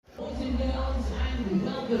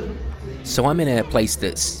So I'm in a place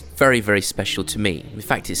that's very, very special to me. In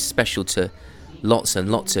fact, it's special to lots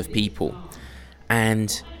and lots of people.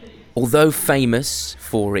 And although famous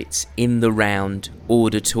for its In the Round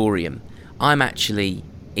auditorium, I'm actually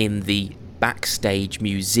in the backstage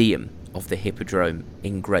museum of the Hippodrome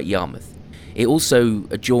in Great Yarmouth. It also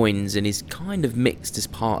adjoins and is kind of mixed as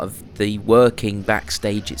part of the working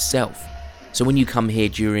backstage itself. So when you come here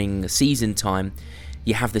during the season time,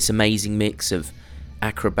 you have this amazing mix of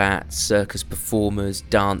acrobats, circus performers,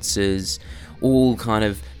 dancers, all kind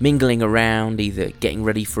of mingling around, either getting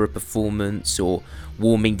ready for a performance or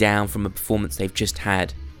warming down from a performance they've just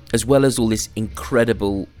had, as well as all this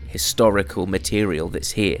incredible historical material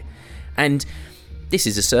that's here. And this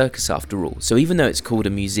is a circus after all, so even though it's called a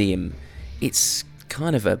museum, it's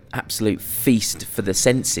kind of an absolute feast for the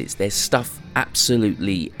senses. There's stuff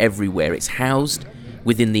absolutely everywhere. It's housed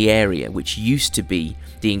within the area which used to be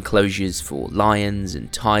the enclosures for lions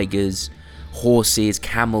and tigers, horses,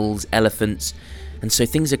 camels, elephants, and so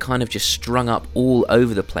things are kind of just strung up all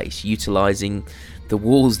over the place, utilising the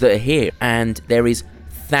walls that are here. And there is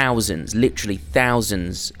thousands, literally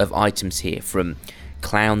thousands of items here, from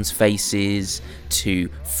clowns' faces to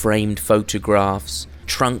framed photographs,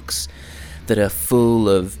 trunks that are full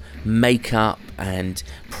of makeup and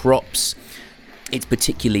props. It's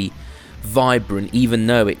particularly vibrant, even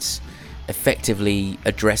though it's effectively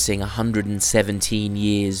addressing 117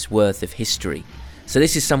 years worth of history. So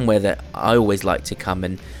this is somewhere that I always like to come,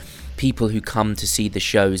 and people who come to see the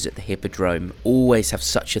shows at the Hippodrome always have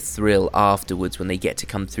such a thrill afterwards when they get to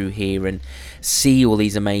come through here and see all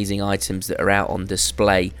these amazing items that are out on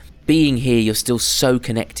display. Being here, you're still so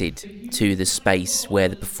connected to the space where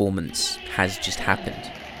the performance has just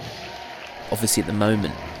happened. Obviously at the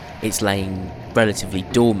moment it's laying relatively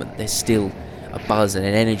dormant. There's still a buzz and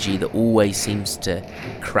an energy that always seems to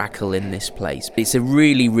crackle in this place. But it's a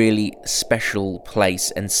really, really special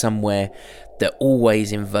place, and somewhere that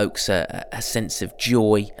always invokes a sense of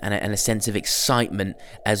joy and a sense of excitement,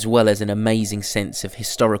 as well as an amazing sense of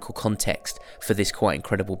historical context for this quite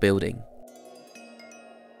incredible building.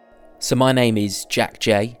 So my name is Jack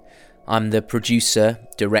J. I'm the producer,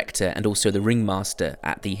 director, and also the ringmaster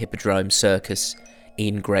at the Hippodrome Circus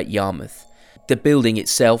in Great Yarmouth. The building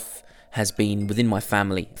itself has been within my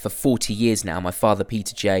family for 40 years now. My father,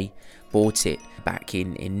 Peter J, bought it back in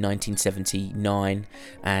 1979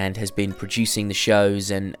 and has been producing the shows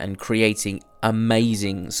and creating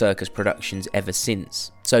amazing circus productions ever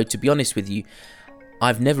since. So to be honest with you,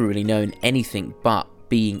 I've never really known anything but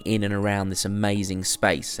being in and around this amazing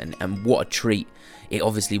space, and what a treat it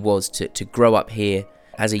obviously was to grow up here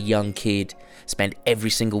as a young kid, spend every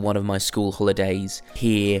single one of my school holidays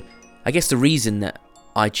here. I guess the reason that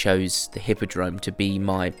I chose the Hippodrome to be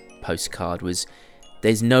my postcard was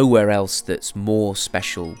there's nowhere else that's more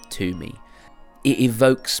special to me. It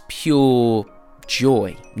evokes pure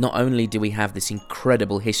joy. Not only do we have this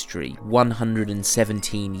incredible history,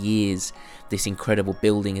 117 years this incredible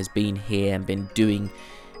building has been here and been doing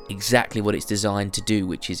exactly what it's designed to do,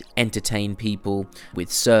 which is entertain people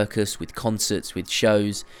with circus, with concerts, with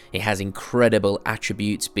shows. It has incredible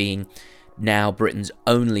attributes, being now Britain's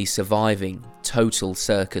only surviving total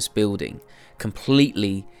circus building,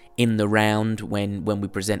 completely in the round when we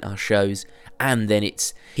present our shows. And then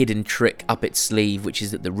its hidden trick up its sleeve, which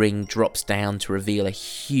is that the ring drops down to reveal a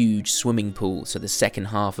huge swimming pool. So the second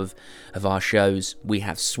half of our shows, we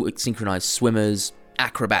have synchronized swimmers,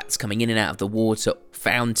 acrobats coming in and out of the water,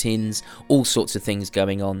 fountains, all sorts of things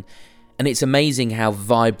going on. And it's amazing how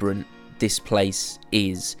vibrant this place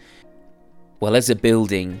is. Well, as a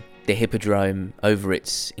building, the Hippodrome, over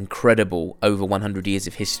its incredible over 100 years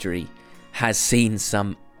of history, has seen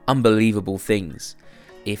some unbelievable things.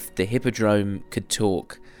 If the Hippodrome could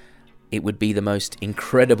talk, it would be the most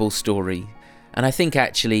incredible story. And I think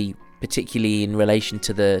actually, particularly in relation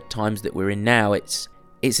to the times that we're in now, it's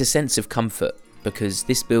a sense of comfort, because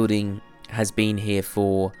this building has been here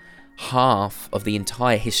for half of the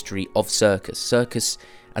entire history of circus. Circus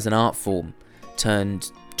as an art form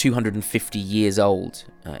turned 250 years old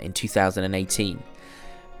in 2018.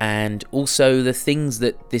 And also the things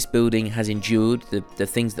that this building has endured, the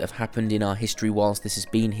things that have happened in our history whilst this has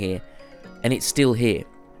been here, and it's still here.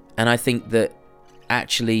 And I think that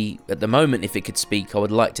actually, at the moment, if it could speak, I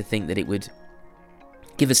would like to think that it would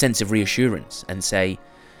give a sense of reassurance and say,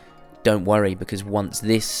 don't worry, because once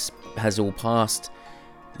this has all passed,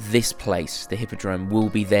 this place, the Hippodrome, will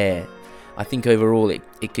be there. I think overall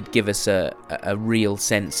it could give us a real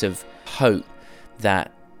sense of hope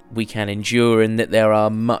that we can endure, and that there are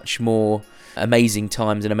much more amazing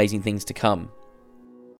times and amazing things to come.